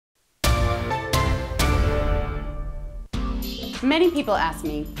Many people ask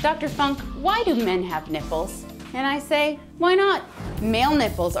me, Dr. Funk, why do men have nipples? And I say, why not? Male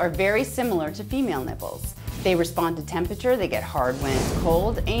nipples are very similar to female nipples. They respond to temperature, they get hard when it's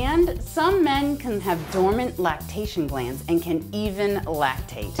cold, and some men can have dormant lactation glands and can even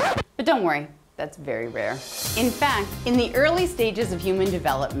lactate. But don't worry, that's very rare. In fact, in the early stages of human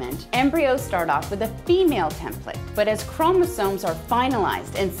development, embryos start off with a female template, but as chromosomes are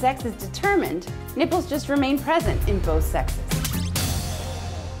finalized and sex is determined, nipples just remain present in both sexes.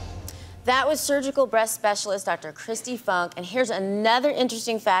 That was surgical breast specialist Dr. Kristi Funk, and here's another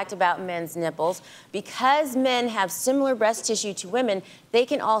interesting fact about men's nipples. Because men have similar breast tissue to women, they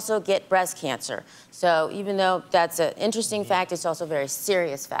can also get breast cancer. So even though that's an interesting fact, it's also a very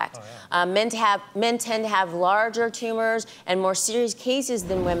serious fact. Oh, yeah. Men tend to have larger tumors and more serious cases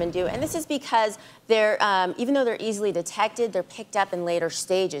than women do, and this is because they're, even though they're easily detected, they're picked up in later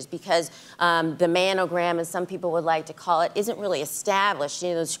stages because the manogram, as some people would like to call it, isn't really established. You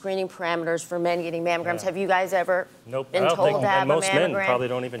know, those screening parameters for men getting mammograms. Yeah. Have you guys ever been told to have a mammogram? Most men probably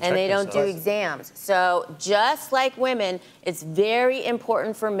don't even check and they don't do exams. So just like women, it's very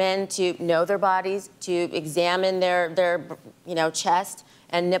important for men to know their bodies, to examine their chest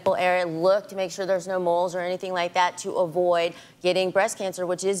and nipple area, look to make sure there's no moles or anything like that to avoid getting breast cancer,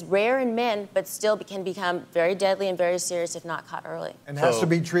 which is rare in men, but still can become very deadly and very serious if not caught early. And has to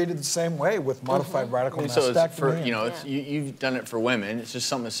be treated the same way with modified radical mastectomy. So you've done it for women. It's just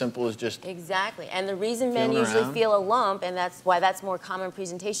something as simple as just exactly. And the reason men usually feel a lump, and that's why that's more common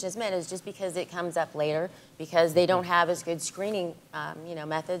presentation as men, is just because it comes up later, because they don't have as good screening,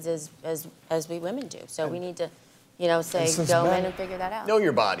 methods as we women do. So we need to, say go in and figure that out. Know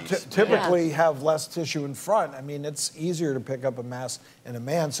your bodies. Typically have less tissue in front. I mean, it's easier to pick up a mass in a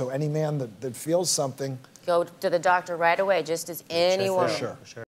man, so any man that feels something... Go to the doctor right away, just as any woman. For sure.